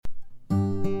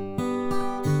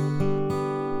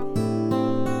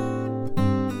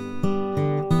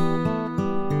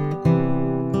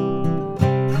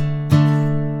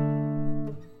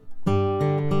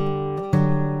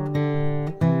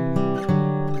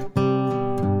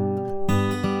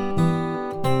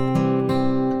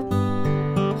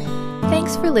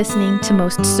Thanks for listening to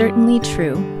Most Certainly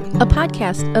True, a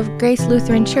podcast of Grace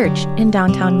Lutheran Church in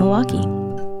downtown Milwaukee.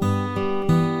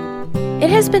 It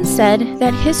has been said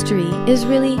that history is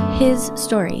really His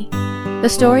story, the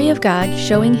story of God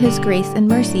showing His grace and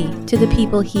mercy to the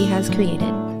people He has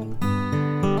created.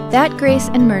 That grace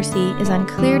and mercy is on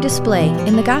clear display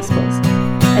in the Gospels,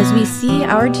 as we see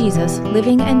our Jesus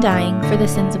living and dying for the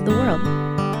sins of the world.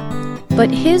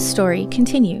 But His story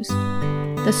continues.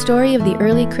 The story of the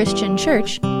early Christian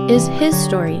church is His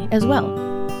story as well.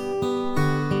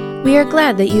 We are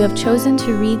glad that you have chosen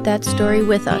to read that story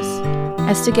with us,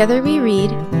 as together we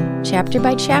read, chapter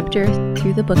by chapter,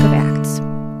 through the book of Acts.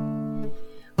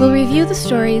 We'll review the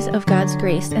stories of God's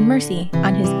grace and mercy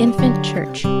on His infant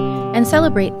church, and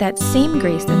celebrate that same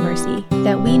grace and mercy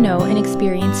that we know and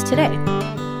experience today.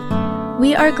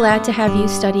 We are glad to have you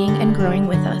studying and growing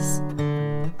with us.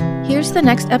 Here's the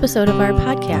next episode of our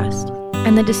podcast,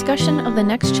 and the discussion of the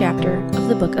next chapter of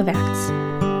the book of Acts.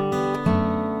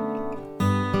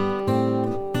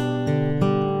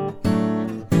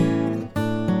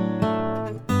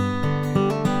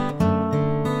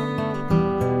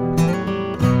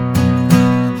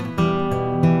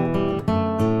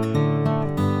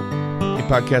 Hey,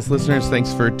 podcast listeners,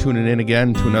 thanks for tuning in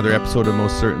again to another episode of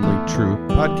Most Certainly True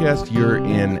podcast. You're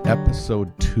in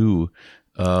episode 2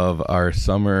 of our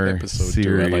summer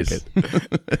series. 2, I like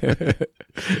it.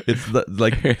 It's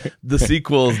the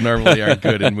sequels normally aren't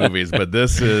good in movies, but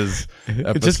this is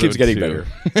episode It just keeps getting 2.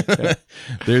 better.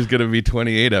 There's going to be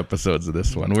 28 episodes of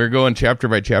this one. We're going chapter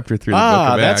by chapter through the book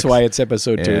of Acts. That's why it's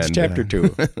episode 2. It's chapter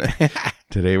 2.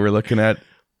 Today we're looking at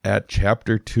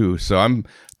chapter 2. So I'm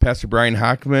Pastor Brian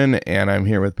Hockman, and I'm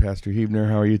here with Pastor Huebner.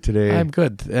 How are you today? I'm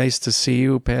good. Nice to see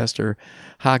you, Pastor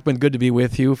Hockman. Good to be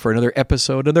with you for another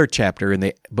episode, another chapter in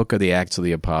the book of the Acts of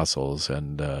the Apostles.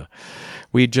 And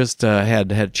we just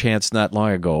had a chance not long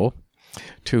ago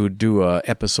to do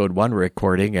episode 1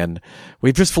 recording, and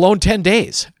we've just flown 10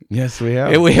 days. Yes, we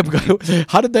have.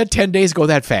 How did that 10 days go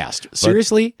that fast?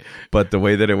 Seriously? But the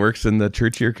way that it works in the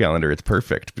church year calendar, it's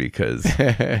perfect because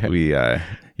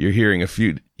you're hearing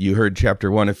you heard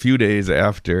chapter 1 a few days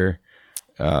after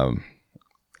the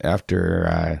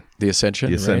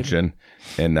Ascension. Right?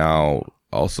 And now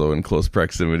also in close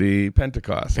proximity,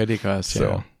 Pentecost.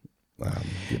 So,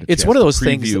 it's one of those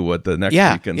things. What the next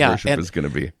weekend's worship is going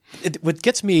to be. What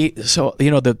gets me, so,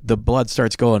 the blood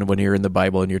starts going when you're in the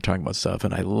Bible and you're talking about stuff.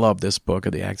 And I love this book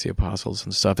of the Acts of the Apostles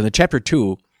and stuff. And in chapter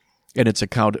 2, in its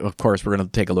account, of course, we're going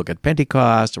to take a look at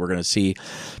Pentecost. We're going to see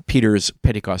Peter's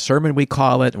Pentecost sermon, we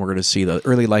call it. And we're going to see the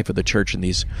early life of the church in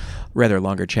these rather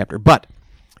longer chapters. But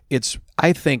it's,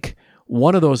 I think,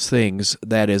 one of those things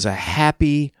that is a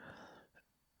happy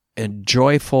and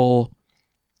joyful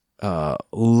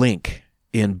link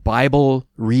in Bible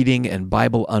reading and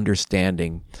Bible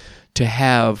understanding to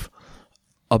have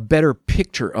a better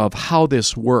picture of how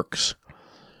this works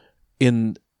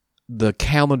in the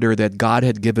calendar that God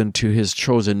had given to His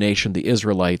chosen nation, the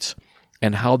Israelites,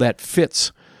 and how that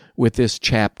fits with this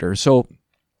chapter. So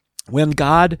when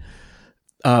God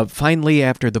finally,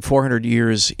 after the 400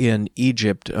 years in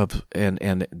Egypt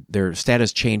and their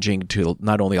status changing to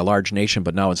not only a large nation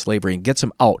but now in slavery, and gets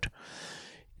them out,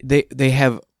 they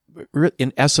have,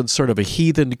 in essence, sort of a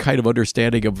heathen kind of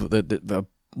understanding of the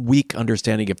weak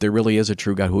understanding if there really is a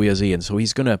true God, who is He? And so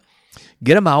He's going to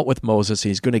get them out with Moses.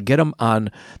 He's going to get them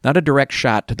on not a direct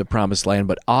shot to the promised land,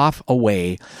 but off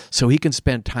away so He can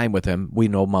spend time with them. We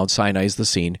know Mount Sinai is the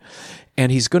scene.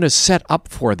 And He's going to set up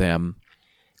for them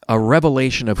a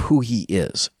revelation of who He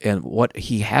is and what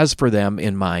He has for them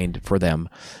in mind for them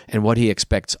and what He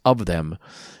expects of them,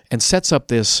 and sets up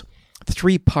this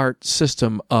 3-part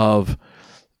system of,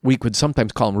 we could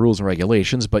sometimes call them rules and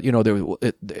regulations, but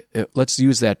let's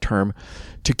use that term,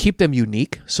 to keep them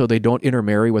unique so they don't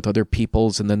intermarry with other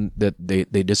peoples and then that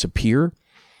they disappear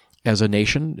as a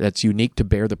nation that's unique to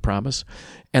bear the promise.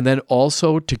 And then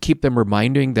also to keep them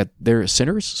reminding that they're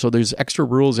sinners. So there's extra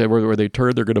rules where they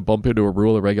turn, they're going to bump into a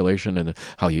rule or regulation, and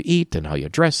how you eat and how you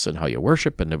dress and how you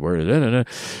worship and where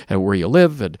you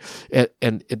live.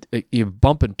 And you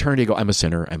bump and turn, you go, I'm a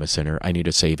sinner, I need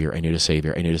a Savior,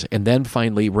 And then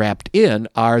finally wrapped in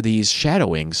are these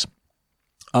shadowings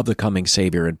of the coming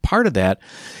Savior. And part of that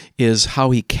is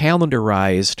how He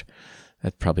calendarized,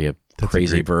 that's probably a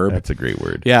crazy verb. That's a great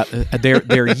word. Yeah,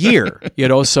 their year,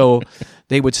 so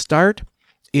they would start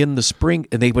in the spring,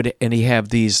 and he have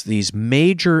these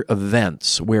major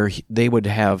events where they would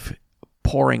have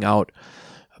pouring out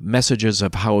messages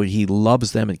of how He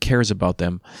loves them and cares about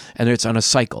them, and it's on a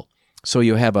cycle. So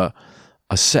you have a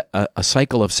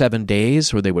cycle of 7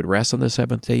 days where they would rest on the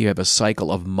seventh day. You have a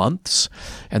cycle of months,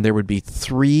 and there would be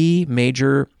 3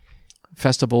 major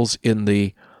festivals in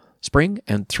the spring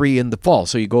and 3 in the fall.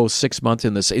 So you go 6 months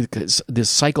in this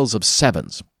cycles of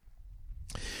 7s.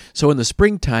 So in the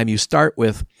springtime, you start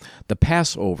with the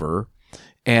Passover,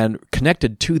 and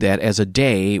connected to that as a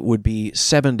day would be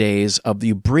 7 days of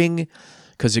you bring,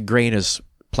 because the grain is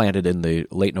planted in the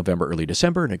late November, early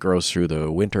December, and it grows through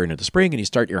the winter into the spring, and you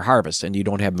start your harvest, and you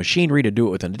don't have machinery to do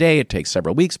it within a day. It takes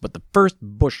several weeks, but the first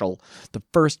bushel, the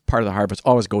first part of the harvest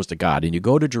always goes to God, and you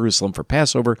go to Jerusalem for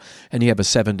Passover, and you have a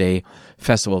 7-day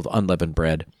festival of unleavened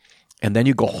bread, and then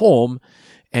you go home,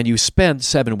 and you spend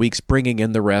 7 weeks bringing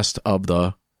in the rest of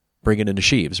the bring it into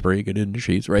sheaves,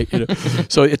 right?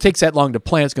 So it takes that long to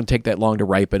plant. It's going to take that long to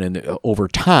ripen and over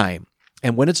time.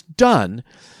 And when it's done,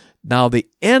 now the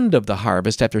end of the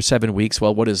harvest after 7 weeks,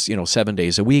 well, what is, 7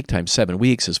 days a week times 7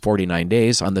 weeks is 49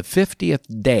 days. On the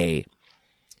 50th day,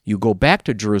 you go back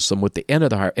to Jerusalem with the end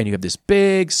of the harvest, and you have this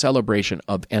big celebration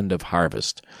of end of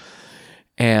harvest.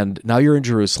 And now you're in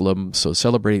Jerusalem, so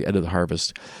celebrating the end of the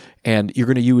harvest. And you're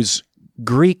going to use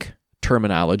Greek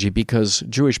terminology because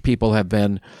Jewish people have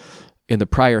been, in the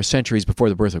prior centuries before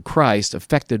the birth of Christ,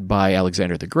 affected by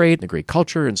Alexander the Great and the Greek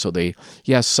culture, and so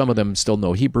some of them still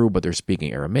know Hebrew, but they're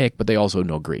speaking Aramaic, but they also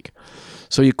know Greek.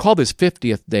 So you call this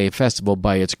 50th day festival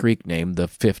by its Greek name, the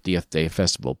 50th day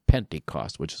festival,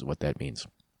 Pentecost, which is what that means.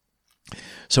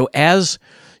 So as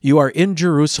you are in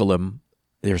Jerusalem,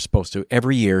 they're supposed to,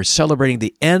 every year, celebrating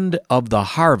the end of the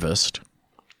harvest,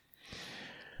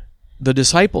 the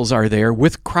disciples are there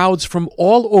with crowds from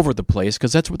all over the place,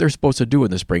 because that's what they're supposed to do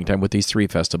in the springtime with these 3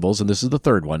 festivals, and this is the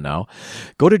third one now.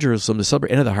 Go to Jerusalem to celebrate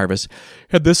the end of the harvest,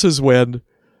 and this is when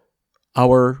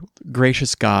our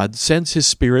gracious God sends His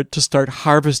Spirit to start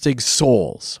harvesting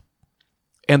souls.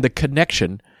 And the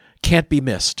connection can't be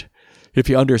missed if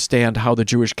you understand how the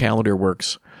Jewish calendar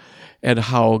works and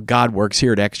how God works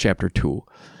here at Acts chapter 2,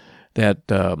 that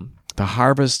the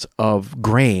harvest of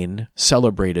grain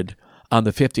celebrated on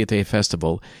the 50th day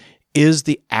festival is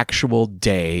the actual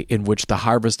day in which the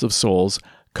harvest of souls,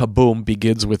 kaboom,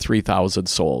 begins with 3,000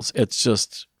 souls. It's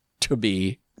just, to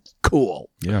me, cool.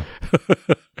 Yeah.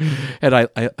 And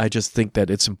I just think that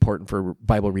it's important for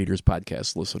Bible Readers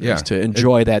podcast listeners to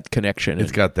enjoy that connection.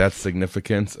 It's got that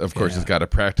significance. Of course, it's got a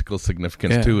practical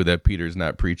significance, too, that Peter's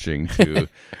not preaching to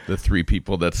the 3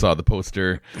 people that saw the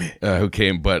poster who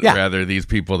came, but rather these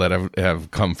people that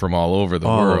have come from all over the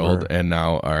world and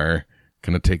now are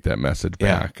going to take that message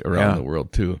back around the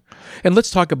world, too. And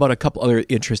let's talk about a couple other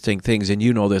interesting things, and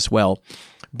you know this well,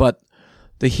 but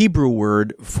the Hebrew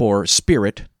word for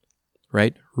spirit,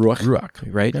 right? Ruach.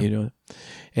 Right? Yeah.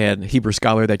 And Hebrew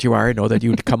scholar that you are, I know that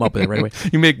you'd come up with it right away.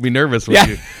 You make me nervous when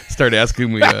you start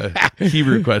asking me a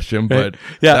Hebrew question, but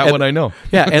that one I know.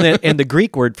 And the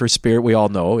Greek word for spirit we all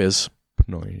know is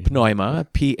pneuma,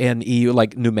 P-N-E,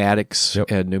 like pneumatics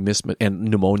and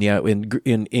pneumonia.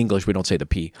 In English, we don't say the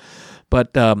P.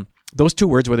 But those 2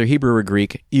 words, whether Hebrew or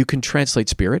Greek, you can translate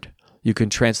spirit, you can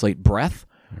translate breath,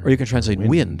 or you can translate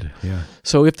wind. Yeah.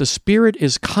 So if the Spirit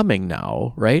is coming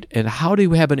now, right, and how do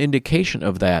you have an indication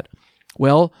of that?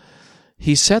 Well,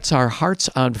 He sets our hearts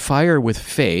on fire with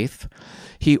faith.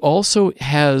 He also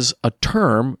has a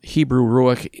term, Hebrew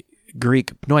ruach,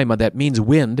 Greek pneuma, that means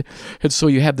wind. And so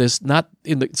you have this,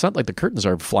 it's not like the curtains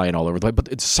are flying all over the place, but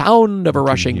it's sound of a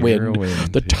rushing wind,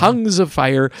 the tongues of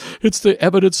fire. It's the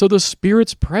evidence of the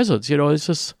Spirit's presence.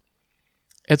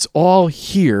 It's all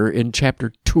here in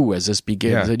chapter 2 as this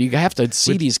begins. And you have to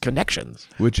see these connections.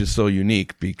 Which is so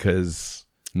unique because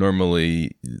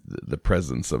normally the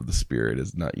presence of the Spirit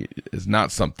is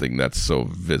not something that's so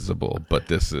visible, but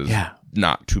this is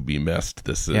not to be missed.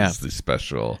 This is the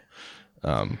special.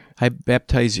 I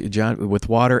baptize you, John, with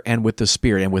water and with the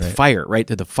Spirit and with fire, right?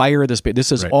 The fire of the Spirit.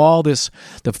 This is all this,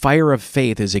 the fire of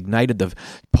faith is ignited.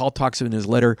 Paul talks in his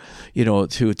letter,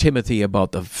 to Timothy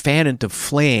about the fan into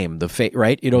flame, the faith,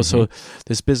 right? So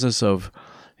this business of,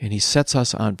 and He sets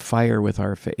us on fire with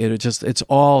our faith. It's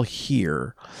all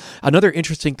here. Another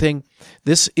interesting thing,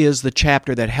 this is the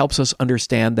chapter that helps us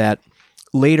understand that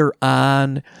later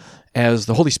on, as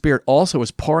the Holy Spirit also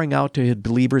is pouring out to His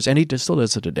believers, and He still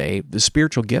does it today, the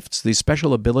spiritual gifts, these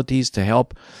special abilities to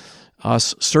help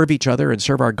us serve each other and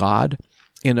serve our God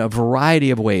in a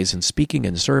variety of ways, in speaking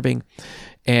and serving.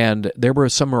 And there were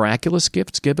some miraculous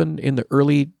gifts given in the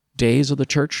early days of the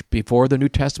church before the New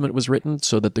Testament was written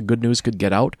so that the good news could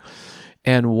get out.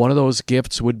 And one of those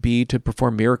gifts would be to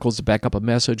perform miracles to back up a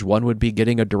message. One would be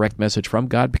getting a direct message from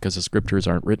God because the scriptures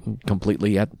aren't written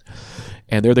completely yet.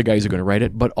 And they're the guys who are going to write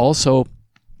it. But also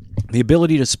the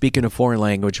ability to speak in a foreign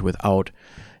language without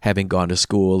having gone to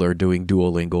school or doing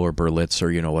Duolingo or Berlitz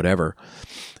or, whatever.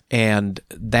 And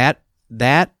that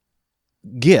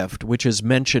gift, which is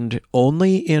mentioned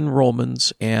only in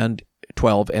Romans and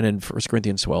 12 and in 1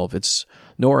 Corinthians 12, it's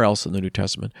nowhere else in the New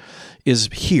Testament, is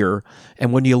here.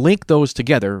 And when you link those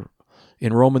together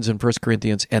in Romans and 1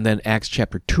 Corinthians and then Acts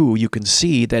chapter 2, you can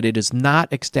see that it is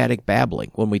not ecstatic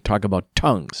babbling when we talk about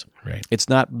tongues. Right. It's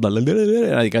not, blah, blah, blah,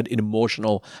 blah, I got an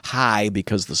emotional high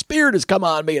because the Spirit has come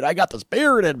on me and I got the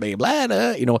Spirit in me, blah,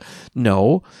 blah,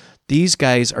 No, these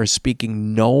guys are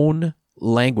speaking known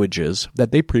languages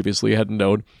that they previously hadn't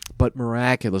known, but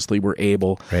miraculously were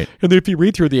able. Right. And if you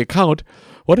read through the account,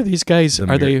 what are these guys?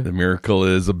 The miracle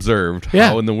is observed. Yeah.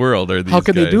 How in the world are these How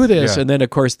can guys? they do this? Yeah. And then,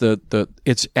 of course,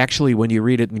 it's actually, when you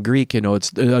read it in Greek,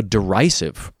 it's a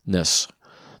derisiveness.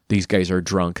 These guys are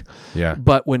drunk. Yeah.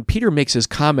 But when Peter makes his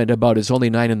comment about it's only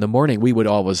 9 a.m, we would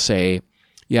always say,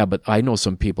 yeah, but I know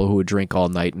some people who would drink all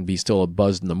night and be still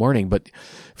buzzed in the morning. But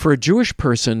for a Jewish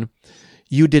person,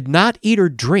 you did not eat or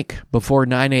drink before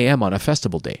 9 a.m. on a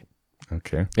festival day.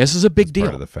 Okay. This is a big deal.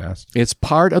 Part of the fast. It's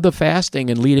part of the fasting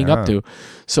and leading up to.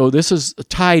 So this is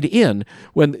tied in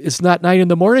when it's not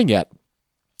 9 a.m. yet.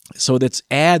 So that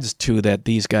adds to that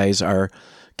these guys are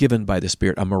given by the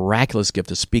Spirit a miraculous gift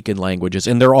to speak in languages.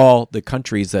 And they're all, the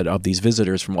countries that of these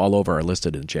visitors from all over are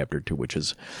listed in chapter 2, which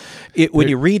is, when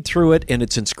you read through it, and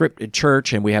it's in scripted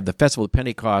church, and we have the Festival of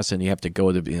Pentecost, and you have to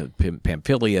go to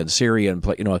Pamphylia and Syria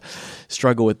and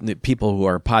struggle with the people who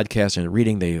are podcasting and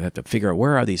reading. They have to figure out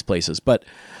where are these places. But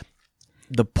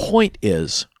the point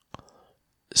is,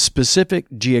 specific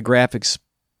geographic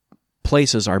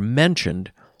places are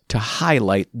mentioned to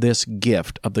highlight this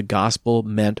gift of the gospel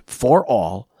meant for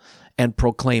all and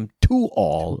proclaimed to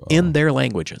all in their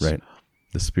languages. Right.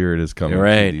 The Spirit is coming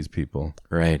to these people.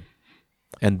 Right.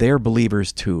 And they're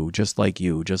believers too, just like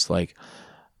you, just like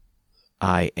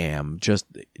I am. Just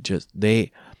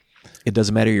they. It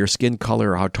doesn't matter your skin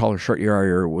color or how tall or short you are,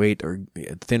 your weight or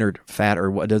thin or fat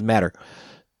or what. It doesn't matter.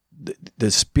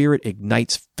 The Spirit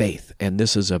ignites faith, and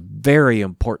this is a very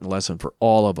important lesson for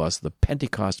all of us. The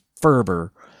Pentecost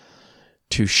fervor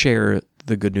to share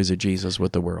the good news of Jesus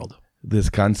with the world. This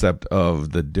concept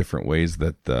of the different ways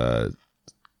that the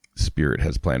Spirit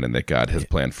has planned and that God has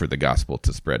planned for the gospel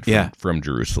to spread from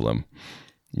Jerusalem.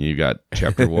 You got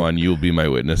chapter 1, you'll be my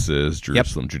witnesses,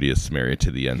 Jerusalem, Judea, Samaria,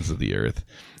 to the ends of the earth.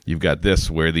 You've got this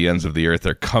where the ends of the earth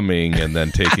are coming and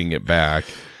then taking it back.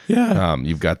 Yeah.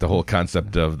 You've got the whole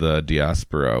concept of the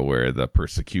diaspora where the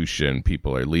persecution,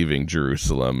 people are leaving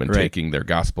Jerusalem and taking their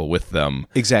gospel with them.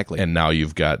 Exactly. And now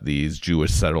you've got these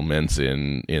Jewish settlements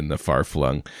in the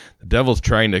far-flung. The devil's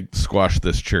trying to squash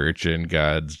this church, and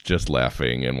God's just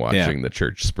laughing and watching the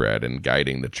church spread and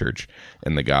guiding the church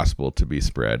and the gospel to be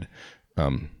spread.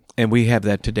 And we have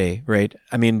that today, right?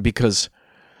 I mean, because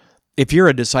if you're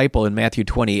a disciple in Matthew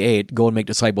 28, go and make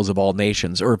disciples of all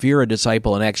nations. Or if you're a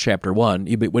disciple in Acts chapter 1,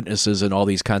 you be witnesses in all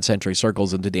these concentric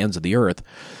circles and to the ends of the earth.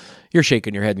 You're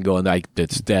shaking your head and going,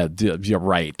 "It's dead. You're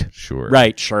right. Sure.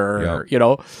 Right, sure."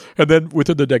 Yep. And then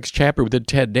within the next chapter, within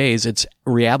 10 days, it's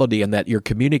reality in that you're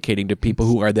communicating to people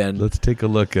who are then... Let's take a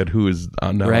look at who is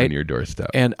now on your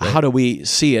doorstep. And how do we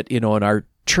see it, in our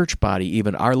church body,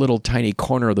 even our little tiny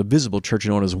corner of the visible church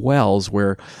known as Wells,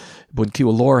 where when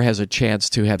Keilor has a chance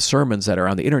to have sermons that are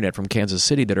on the internet from Kansas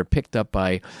City that are picked up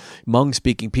by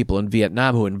Hmong-speaking people in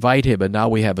Vietnam who invite him, and now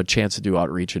we have a chance to do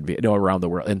outreach around the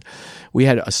world. And we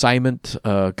had assignment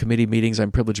committee meetings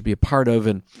I'm privileged to be a part of,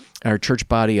 and our church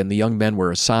body and the young men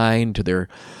were assigned to their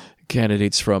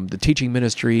candidates from the teaching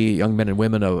ministry, young men and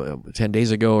women 10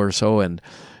 days ago or so, and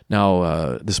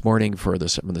now this morning for the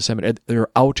seminar. They're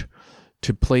out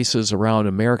to places around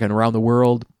America and around the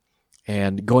world,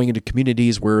 and going into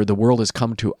communities where the world has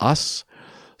come to us.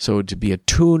 So to be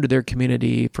attuned to their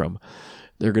community,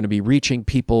 they're going to be reaching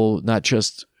people, not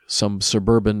just some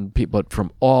suburban people, but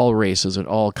from all races and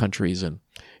all countries. And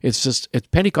it's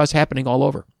Pentecost happening all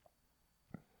over.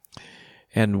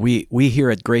 And we here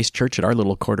at Grace Church at our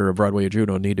little quarter of Broadway,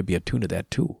 Juneau, need to be attuned to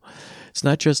that too. It's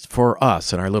not just for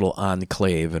us and our little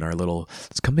enclave and our little,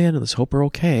 let's come in and let's hope we're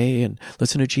okay and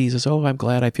listen to Jesus. Oh, I'm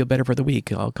glad. I feel better for the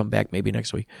week. I'll come back maybe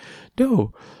next week.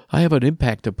 No, I have an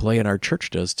impact to play, and our church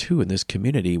does too, in this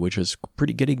community, which is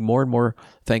getting more and more,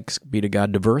 thanks be to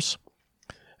God, diverse.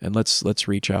 And let's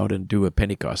reach out and do a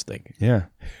Pentecost thing. Yeah.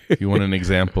 If you want an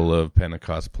example of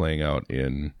Pentecost playing out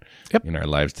in our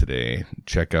lives today,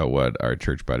 check out what our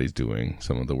church body's doing.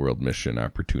 Some of the World Mission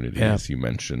opportunities you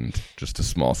mentioned, just a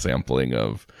small sampling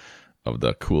of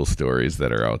the cool stories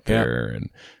that are out there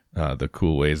and the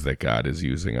cool ways that God is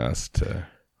using us to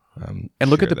and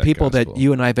look at the people gospel. that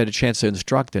you and I have had a chance to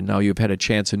instruct, and now you've had a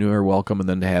chance, and you are welcome, and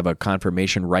then to have a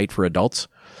confirmation rite for adults.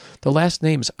 The last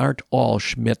names aren't all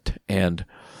Schmidt and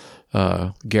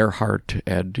Gerhardt,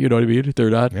 and you know what I mean? They're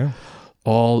not. Yeah.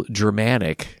 all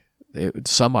Germanic.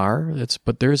 Some are,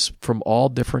 but there's from all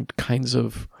different kinds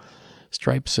of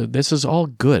stripes. And this is all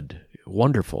good,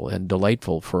 wonderful, and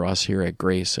delightful for us here at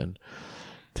Grace, and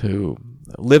to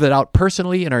live it out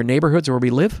personally in our neighborhoods where we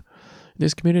live in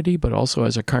this community, but also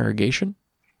as a congregation,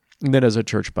 and then as a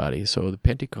church body. So the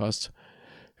Pentecost,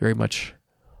 very much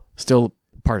still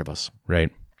part of us.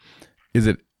 Right. Is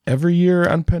it every year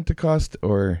on Pentecost?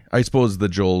 Or I suppose the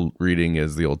Joel reading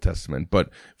is the Old Testament, but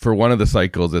for one of the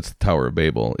cycles, it's the Tower of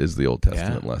Babel is the Old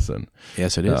Testament lesson.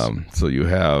 Yes, it is. So you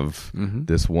have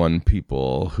this one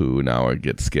people who now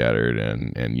get scattered,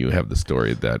 and you have the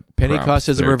story that Pentecost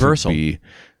is a reversal.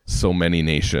 So many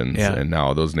nations, and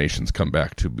now those nations come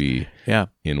back to be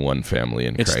in one family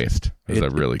in Christ. It's a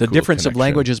really the cool difference connection. of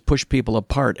languages push people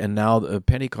apart, and now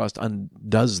Pentecost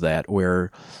undoes that,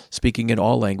 where speaking in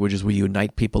all languages, we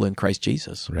unite people in Christ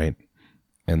Jesus. Right.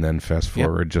 And then fast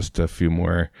forward just a few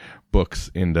more books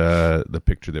into the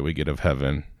picture that we get of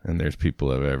heaven, and there's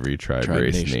people of every tribe,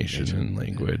 race, nation, and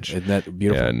language. Isn't that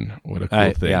beautiful? And what a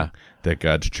cool thing that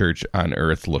God's church on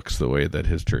earth looks the way that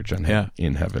his church in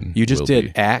heaven You just will did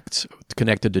be. Acts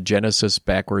connected to Genesis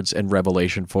backwards and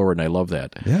Revelation forward, and I love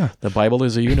that. Yeah. The Bible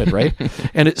is a unit, right?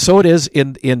 And so it is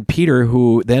in Peter,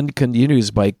 who then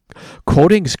continues by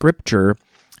quoting Scripture,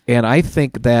 and I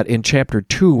think that in chapter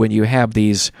 2, when you have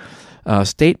these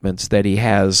statements that he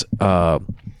has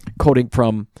quoting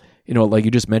from, like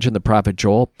you just mentioned, the prophet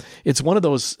Joel. It's one of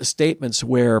those statements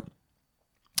where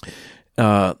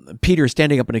Peter is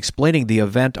standing up and explaining the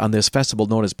event on this festival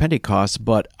known as Pentecost,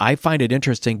 but I find it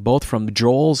interesting both from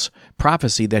Joel's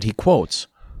prophecy that he quotes,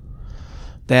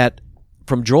 that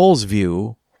from Joel's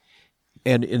view,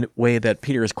 and in a way that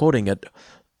Peter is quoting it,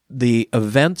 the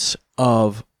events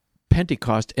of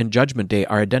Pentecost and Judgment Day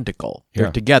are identical.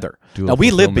 They're together. Now, we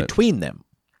live between them.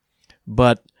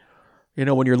 But,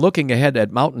 when you're looking ahead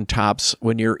at mountaintops,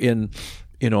 when you're in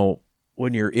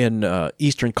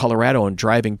eastern Colorado and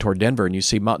driving toward Denver and you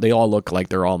see they all look like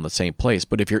they're all in the same place.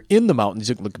 But if you're in the mountains,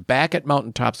 you can look back at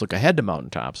mountaintops, look ahead to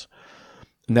mountaintops.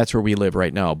 And that's where we live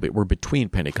right now. But we're between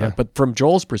Pentecost. Yeah. But from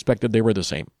Joel's perspective, they were the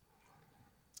same.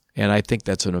 And I think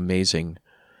that's an amazing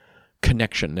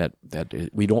connection that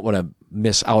we don't want to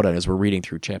miss out on as we're reading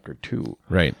through chapter 2.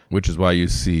 Right, which is why you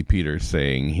see Peter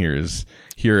saying,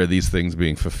 here are these things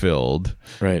being fulfilled.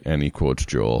 Right. And he quotes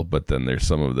Joel, but then there's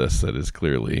some of this that is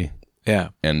clearly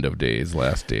end of days,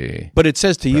 last day. But it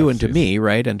says to you and to me,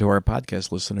 right, and to our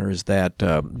podcast listeners that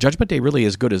Judgment Day really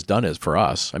as good as done is for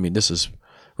us. I mean, this is,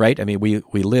 right? I mean, we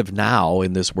live now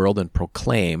in this world and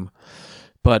proclaim,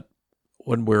 but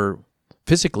when we're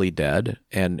physically dead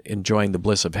and enjoying the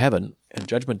bliss of heaven, and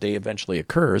Judgment Day eventually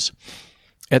occurs,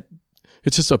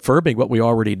 it's just affirming what we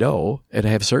already know and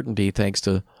have certainty thanks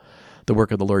to the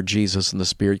work of the Lord Jesus and the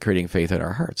Spirit creating faith in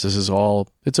our hearts. This is all,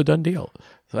 it's a done deal.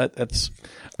 So that's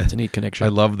a neat connection. I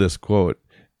love this quote,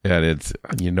 and it's,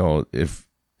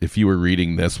 if you were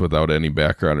reading this without any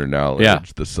background or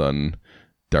knowledge, the sun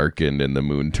darkened and the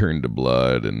moon turned to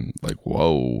blood, and like,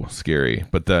 whoa, scary.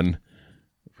 But then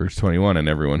verse 21, and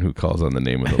everyone who calls on the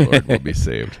name of the Lord will be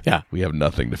saved. We have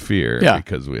nothing to fear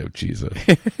because we have Jesus.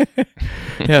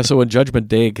 So when Judgment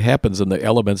Day happens and the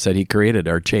elements that he created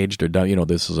are changed or done,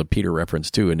 this is a Peter reference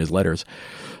too in his letters.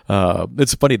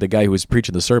 It's funny, the guy who was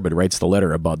preaching the sermon writes the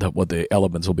letter about what the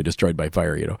elements will be destroyed by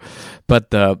fire,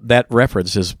 But that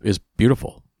reference is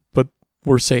beautiful. But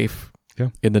we're safe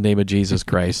in the name of Jesus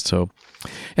Christ. So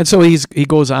he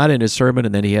goes on in his sermon,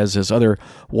 and then he has this other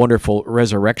wonderful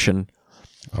resurrection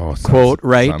quote,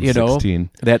 right? Psalm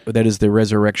 16. That is the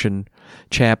resurrection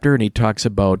chapter, and he talks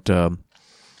about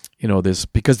this,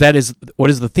 because that is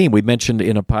what is the theme we mentioned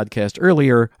in a podcast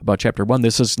earlier about chapter 1.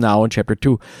 This is now in chapter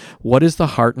 2. What is the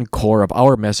heart and core of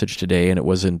our message today? And it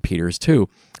was in Peter's 2.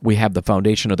 We have the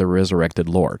foundation of the resurrected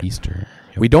Lord. Easter.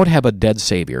 Yep. We don't have a dead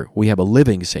Savior. We have a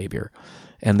living Savior,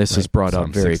 and this is brought out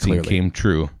very clearly. Came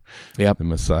true. Yep. The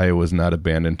Messiah was not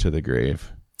abandoned to the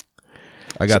grave.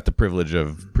 I got the privilege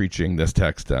of preaching this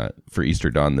text for Easter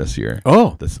dawn this year.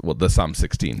 Oh. The Psalm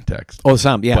 16 text. Oh,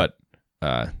 Psalm, yeah.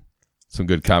 But some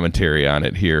good commentary on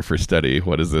it here for study.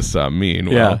 What does this Psalm mean?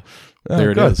 Yeah. Well,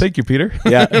 there it is. Thank you, Peter.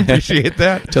 Yeah. Appreciate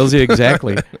that. Tells you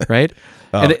exactly, right?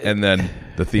 And then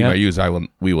the theme I use,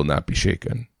 we will not be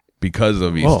shaken. Because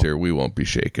of Easter, we won't be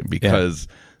shaken. Because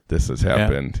this has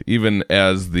happened. Even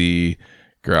as the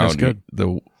ground,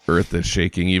 the earth is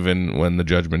shaking, even when the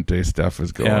Judgment Day stuff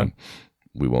is going,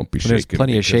 we won't be shaken. There's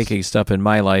plenty of shaking stuff in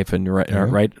my life, and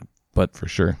right, but for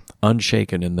sure,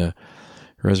 unshaken in the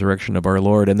resurrection of our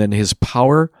Lord. And then his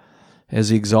power as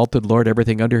the exalted Lord,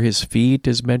 everything under his feet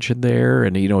is mentioned there,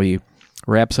 and he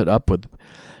wraps it up with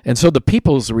And so the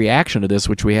people's reaction to this,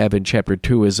 which we have in chapter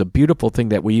 2, is a beautiful thing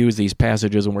that we use these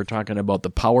passages when we're talking about the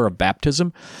power of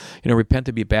baptism. Repent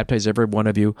and be baptized, every one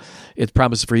of you. It's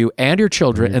promised for you and your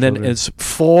children. And then it's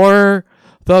for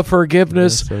the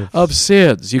forgiveness of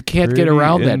sins. You can't get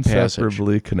around that passage.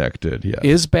 Inseparably connected, yes.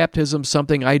 Is baptism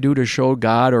something I do to show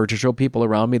God or to show people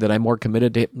around me that I'm more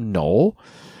committed to Him? No.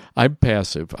 I'm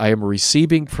passive. I am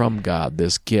receiving from God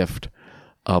this gift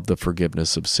of the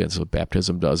forgiveness of sins. So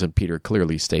baptism does, and Peter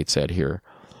clearly states that here.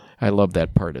 I love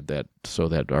that part of that, so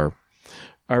that our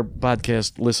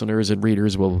podcast listeners and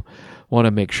readers will want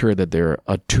to make sure that they're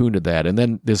attuned to that. And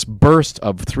then this burst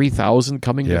of 3,000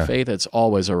 coming to faith, it's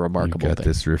always a remarkable You've got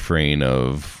thing. This refrain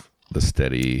of the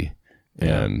steady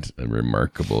and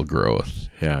remarkable growth.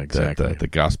 Yeah, exactly. That the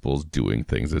gospel's doing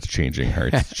things. It's changing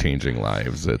hearts, it's changing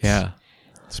lives. It's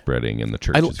spreading, and the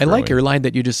church is I like growing. your line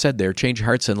that you just said there, change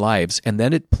hearts and lives, and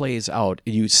then it plays out.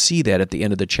 You see that at the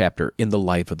end of the chapter in the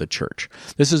life of the church.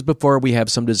 This is before we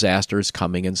have some disasters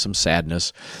coming and some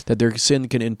sadness, that their sin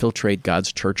can infiltrate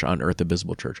God's church on earth, the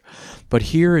visible church. But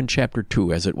here in chapter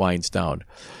 2, as it winds down,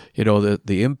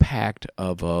 the impact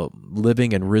of a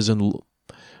living and risen,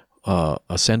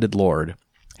 ascended Lord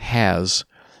has,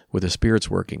 with the Spirit's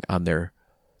working, on their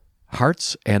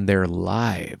hearts and their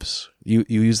lives. You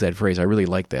use that phrase. I really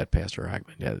like that, Pastor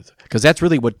Hagman, because that's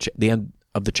really what the end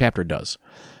of the chapter does.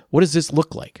 What does this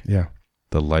look like? Yeah,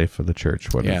 the life of the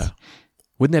church. Wouldn't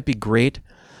that be great?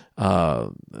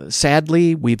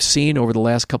 Sadly, we've seen over the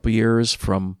last couple of years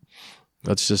from,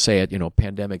 let's just say it,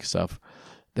 pandemic stuff,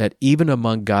 that even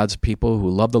among God's people who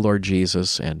love the Lord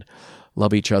Jesus and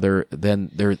love each other,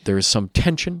 then there's some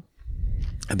tension,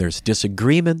 and there's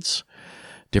disagreements,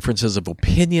 differences of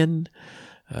opinion.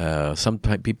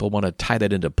 Sometimes people want to tie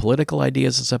that into political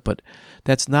ideas and stuff, but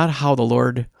that's not how the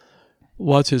Lord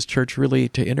wants His church really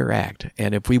to interact.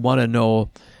 And if we want to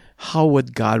know how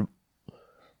would God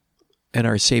and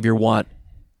our Savior want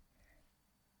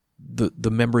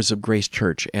the members of Grace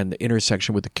Church and the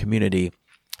intersection with the community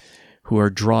who are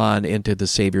drawn into the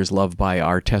Savior's love by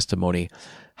our testimony,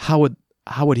 how would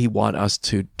He want us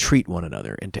to treat one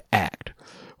another and to act?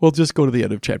 Well, just go to the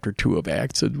end of chapter 2 of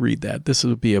Acts and read that. This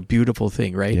would be a beautiful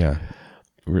thing, right? Yeah.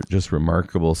 Just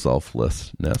remarkable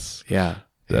selflessness. Yeah.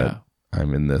 That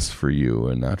I'm in this for you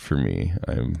and not for me.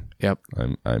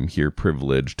 I'm here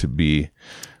privileged to be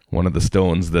one of the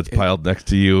stones that's piled next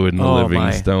to you in the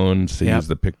living stones, to use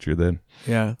the picture that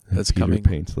that's Peter coming.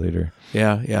 paints later.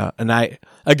 Yeah. And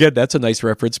again, that's a nice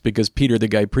reference because Peter, the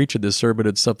guy preaching this sermon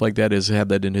and stuff like that, has had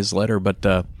that in his letter.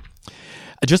 But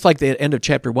just like the end of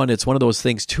chapter 1, it's one of those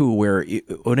things, too, where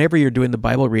whenever you're doing the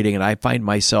Bible reading, and I find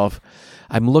myself,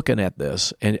 I'm looking at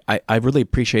this, and I really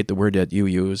appreciate the word that you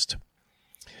used,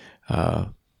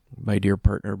 my dear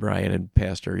partner, Brian, and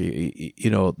Pastor,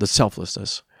 the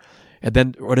selflessness. And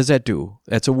then what does that do?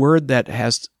 That's a word that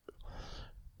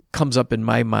comes up in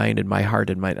my mind and my heart,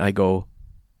 and I go,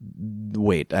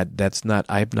 wait, that's not,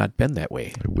 I've not been that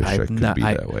way. I wish I could be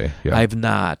that way. Yeah. I've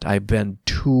not. I've been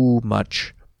too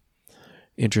much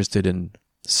interested in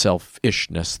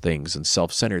selfishness things and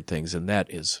self-centered things, and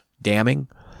that is damning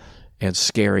and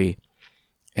scary.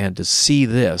 And to see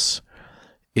this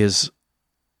is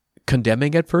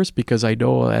condemning at first, because I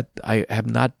know that I have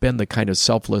not been the kind of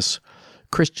selfless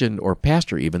Christian or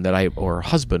pastor even or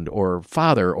husband or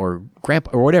father or grandpa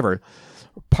or whatever,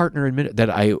 partner that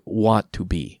I want to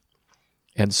be.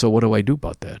 And so what do I do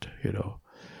about that?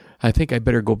 I think I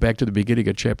better go back to the beginning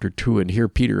of chapter 2 and hear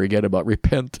Peter again about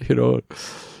repent, or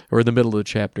in the middle of the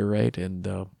chapter, right?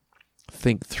 And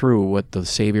think through what the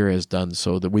Savior has done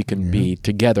so that we can be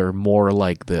together more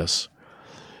like this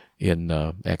in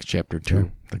Acts chapter 2. Yeah.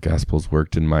 The gospel's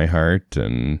worked in my heart,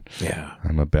 and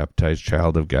I'm a baptized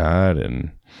child of God,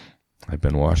 and I've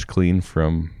been washed clean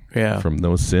from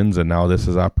those sins, and now this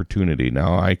is opportunity.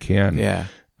 Now I can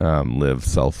live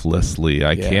selflessly.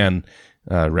 I can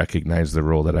recognize the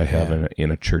role that I have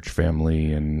in a church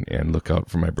family, and look out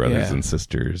for my brothers and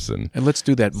sisters, and let's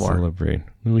do that more. Celebrate.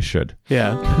 We should.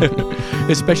 Yeah,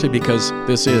 especially because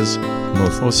this is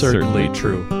most certainly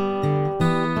true.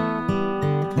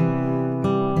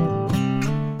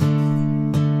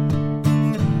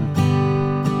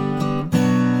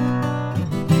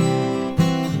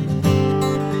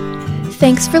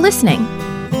 Thanks for listening.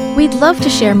 We'd love to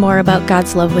share more about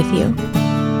God's love with you.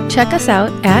 Check us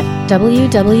out at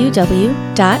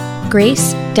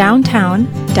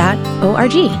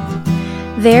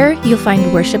www.gracedowntown.org. There you'll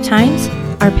find worship times,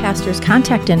 our pastor's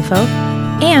contact info,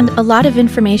 and a lot of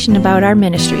information about our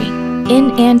ministry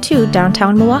in and to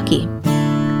downtown Milwaukee.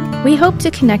 We hope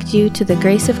to connect you to the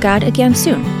grace of God again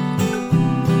soon.